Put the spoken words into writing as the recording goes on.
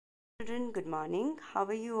Children, good morning. How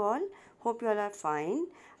are you all? Hope you all are fine.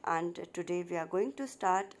 And today we are going to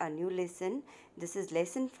start a new lesson. This is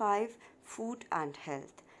lesson 5, Food and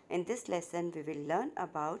Health. In this lesson, we will learn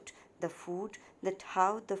about the food, that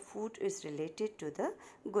how the food is related to the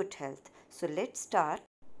good health. So let's start.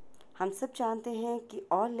 हम सब जानते हैं कि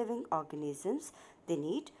all living organisms they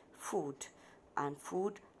need food, and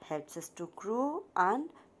food helps us to grow and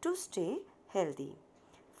to stay healthy.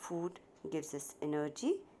 Food gives us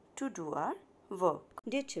energy to do our work.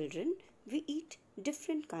 Dear children, we eat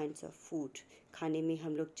different kinds of food. खाने में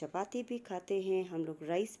हम लोग चपाती भी खाते हैं, हम लोग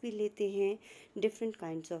rice भी लेते हैं, different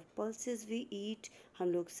kinds of pulses we eat,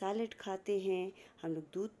 हम लोग सैलड खाते हैं, हम लोग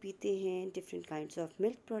दूध पीते हैं, different kinds of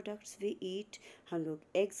milk products we eat, हम लोग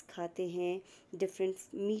eggs खाते हैं, different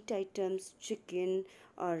meat items, chicken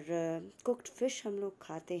और cooked fish हम लोग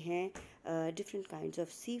खाते हैं, different kinds of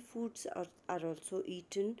seafoods are also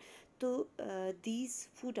eaten. So these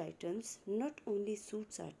food items not only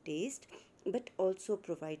suits our taste but also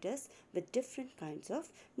provide us with different kinds of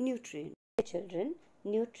nutrients. Children,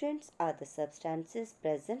 nutrients are the substances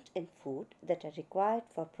present in food that are required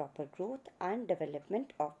for proper growth and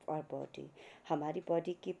development of our body. हमारी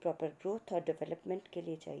body की proper growth और development के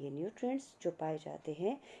लिए चाहिए nutrients जो पाए जाते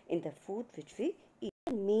हैं in the food which we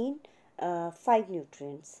eat. Main 5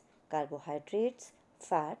 nutrients: carbohydrates,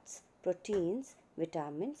 fats, proteins,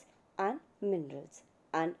 vitamins and minerals.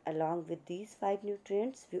 And along with these 5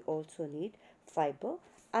 nutrients, we also need fiber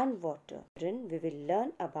and water. Then we will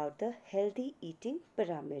learn about the healthy eating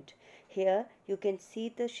pyramid. Here you can see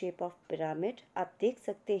the shape of pyramid. आप देख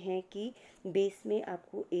सकते हैं कि base में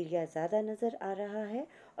आपको area ज़्यादा नज़र आ रहा है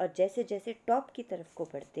और जैसे जैसे टॉप की तरफ को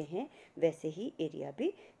बढ़ते हैं वैसे ही एरिया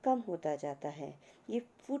भी कम होता जाता है. ये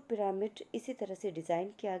फूड पिरामिड इसी तरह से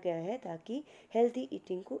डिज़ाइन किया गया है ताकि हेल्दी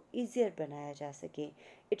ईटिंग को ईजियर बनाया जा सके.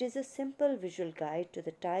 It is a simple visual guide to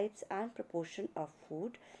the types and proportion of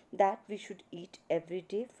food that we should eat every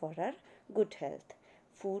day for our good health.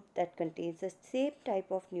 Food that contains the same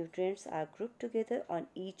type of nutrients are grouped together on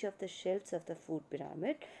each of the shelves of the food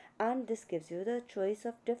pyramid, and this gives you the choice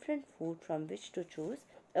of different food from which to choose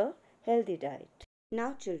a healthy diet.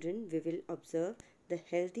 Now children, we will observe the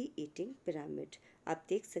healthy eating pyramid. आप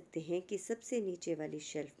देख सकते हैं कि सबसे नीचे वाली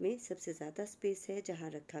shelf में सबसे ज़्यादा स्पेस है जहाँ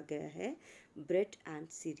रखा गया है ब्रेड एंड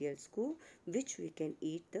सीरियल्स को, which we can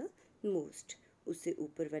eat the most. उससे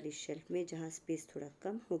ऊपर वाली शेल्फ में जहाँ स्पेस थोड़ा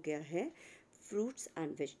कम हो गया है, fruits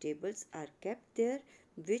and vegetables are kept there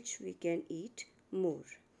which we can eat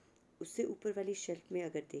मोर. उससे ऊपर वाली शेल्फ में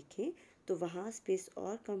अगर देखें तो वहाँ स्पेस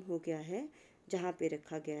और कम हो गया है जहाँ पे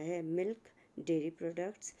रखा गया है milk, dairy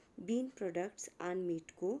products, been products and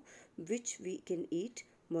meet को, which we can eat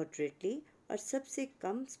moderately. और सबसे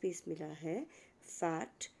कम स्पेस मिला है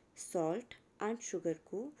फैट, सॉल्ट एंड शुगर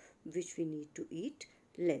को, which we need to eat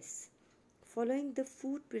less. Following the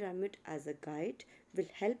food pyramid as a guide will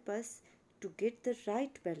help us to get the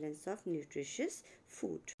right balance of nutritious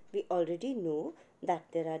food. We already know that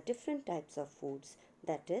there are different types of foods,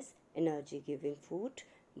 that is energy giving food,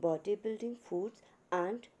 bodybuilding foods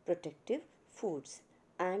and protective foods.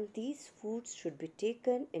 And these foods should be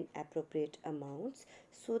taken in appropriate amounts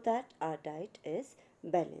so that our diet is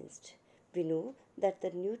balanced. We know that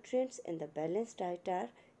the nutrients in the balanced diet are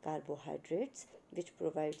carbohydrates, which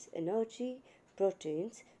provides energy,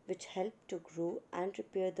 proteins, which help to grow and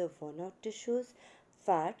repair the worn out tissues,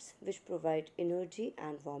 fats, which provide energy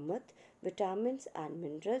and warmth, vitamins and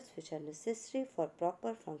minerals, which are necessary for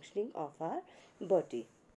proper functioning of our body.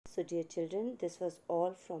 So dear children, this was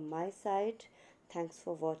all from my side. Thanks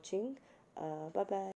for watching. Bye bye.